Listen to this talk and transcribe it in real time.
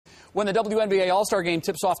when the WNBA All-Star Game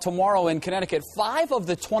tips off tomorrow in Connecticut. 5 of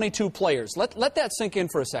the 22 players, let that sink in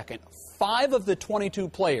for a second. 5 of the 22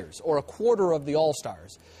 players, or a quarter of the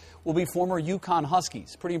All-Stars, will be former UConn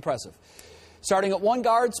Huskies. Pretty impressive. Starting at one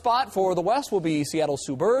guard spot for the West will be Seattle's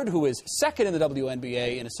Sue Bird, who is second in the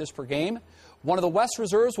WNBA in assists per game. One of the West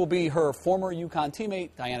reserves will be her former UConn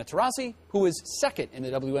teammate, Diana Taurasi, who is second in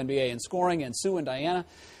the WNBA in scoring. And Sue and Diana,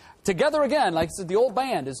 together again, like I said, the old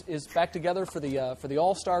band is back together for the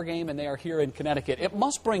All-Star Game, and they are here in Connecticut. It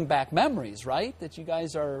must bring back memories, right, that you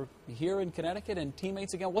guys are here in Connecticut and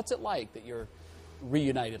teammates again. What's it like that you're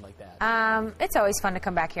reunited like that? It's always fun to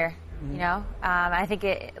come back here, you know. I think,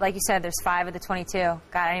 like you said, there's 5 of the 22. God,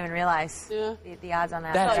 I didn't even realize the odds on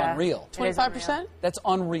that. That's unreal. 25%? That's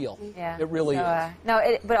unreal. Yeah. It really is. No,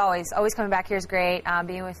 but always coming back here is great.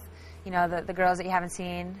 Being with, you know, the girls that you haven't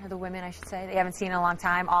seen, or the women, I should say, that you haven't seen in a long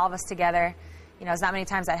time, all of us together. You know, it's not many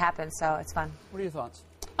times that happens, so it's fun. What are your thoughts?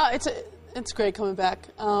 It's great coming back.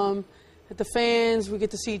 At the fans, we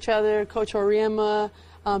get to see each other, Coach Oriema,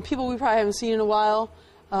 people we probably haven't seen in a while,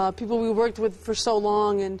 people we worked with for so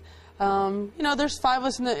long, and you know, there's 5 of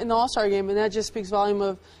us in the All-Star Game, and that just speaks volume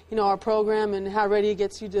of, you know, our program and how ready it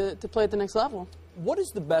gets you to play at the next level. What is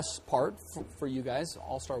the best part for you guys,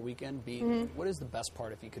 All-Star Weekend being? What is the best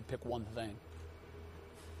part if you could pick one thing?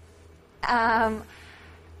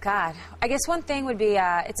 God, I guess one thing would be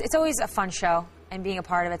it's always a fun show, and being a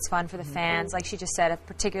part of it's fun for the fans. Like she just said,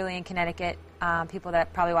 particularly in Connecticut, people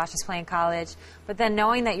that probably watch us play in college. But then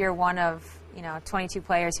knowing that you're one of, you know, 22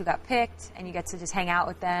 players who got picked, and you get to just hang out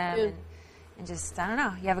with them and just, I don't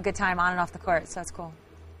know, you have a good time on and off the court, so it's cool.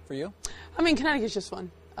 For you? I mean, Connecticut's just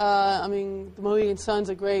fun. I mean, the Mohegan Sun's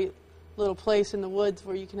a great little place in the woods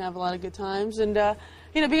where you can have a lot of good times. And,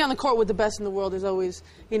 you know, being on the court with the best in the world is always,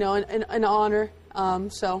 you know, an honor.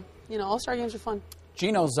 So, you know, All-Star games are fun.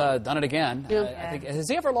 Gino's done it again. Yeah. I think, has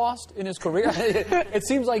he ever lost in his career? It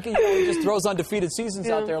seems like he just throws undefeated seasons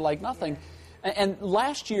out there like nothing. And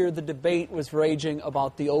last year, the debate was raging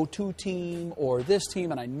about the 0-2 team or this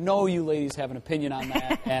team, and I know you ladies have an opinion on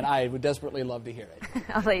that, and I would desperately love to hear it.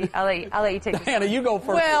 I'll let you take this. Diana, you go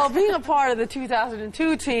first. Well, being a part of the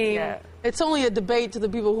 2002 team, it's only a debate to the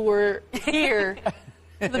people who were here.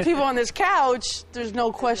 To the people on this couch, there's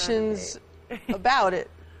no questions about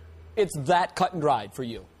it. It's that cut and dried for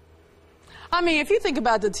you. I mean, if you think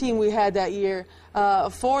about the team we had that year,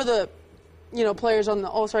 for the, you know, players on the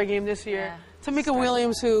All-Star game this year, Tamika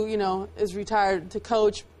Williams, who, you know, is retired to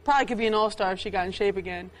coach, probably could be an All-Star if she got in shape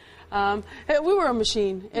again. We were a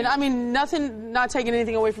machine. And, I mean, not taking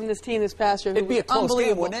anything away from this team this past year. It'd be a close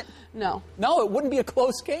game, wouldn't it? No. No, it wouldn't be a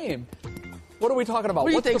close game. What are we talking about? What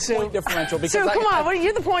do you think, What's the point differential? Because Sue, come on.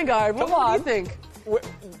 You're the point guard. What do you think?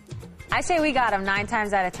 I say we got them 9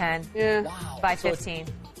 times out of 10. Yeah. Wow. By 15.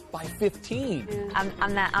 By 15. Yeah.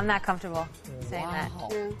 I'm not comfortable saying that.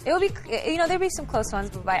 Yeah. It will be, you know, there'll be some close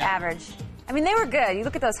ones, but by average. I mean, they were good. You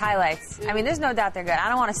look at those highlights. I mean, there's no doubt they're good. I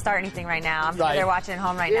don't want to start anything right now. I'm sure they're watching at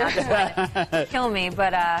home right now, just want to kill me.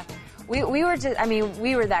 But we were just, I mean,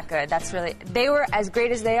 we were that good. That's really, they were as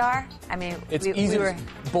great as they are. I mean, it's easy.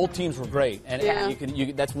 Both teams were great, and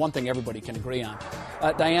that's one thing everybody can agree on.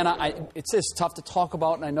 Diana, it's just tough to talk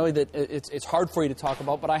about, and I know that it's hard for you to talk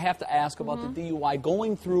about, but I have to ask about the DUI.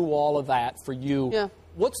 Going through all of that for you,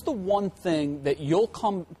 what's the one thing that you'll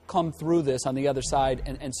come through this on the other side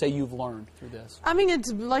and say you've learned through this? I mean,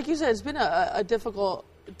 it's like you said, it's been a difficult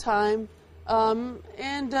time,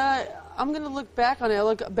 and I'm going to look back on it. I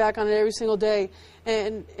look back on it every single day,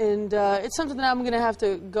 and it's something that I'm going to have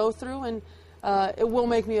to go through, and it will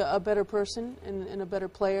make me a better person and a better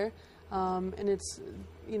player. And it's,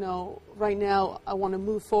 you know, right now I want to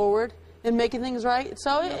move forward and making things right.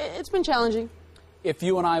 So it's been challenging. If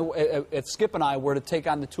you and I, if Skip and I were to take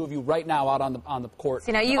on the two of you right now out on the court,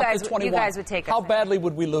 see, now you guys would take us. How badly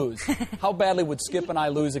would we lose? How badly would Skip and I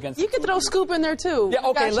lose against? You could throw Scoop in there too. Yeah,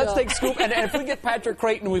 okay, let's take Scoop, and if we get Patrick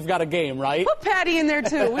Creighton, we've got a game, right? Put Patty in there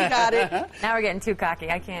too. We got it. Now we're getting too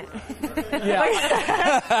cocky. I can't.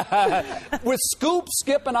 Yeah. With Scoop,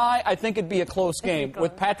 Skip, and I think it'd be a close game.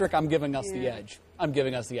 With Patrick, I'm giving us the edge. I'm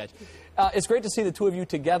giving us the edge. It's great to see the two of you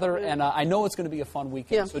together, and I know it's going to be a fun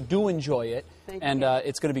weekend, so do enjoy it. And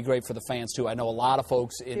it's going to be great for the fans, too. I know a lot of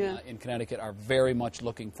folks in Connecticut are very much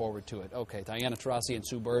looking forward to it. Okay, Diana Taurasi and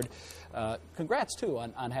Sue Bird, congrats, too,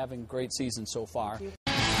 on having great seasons so far.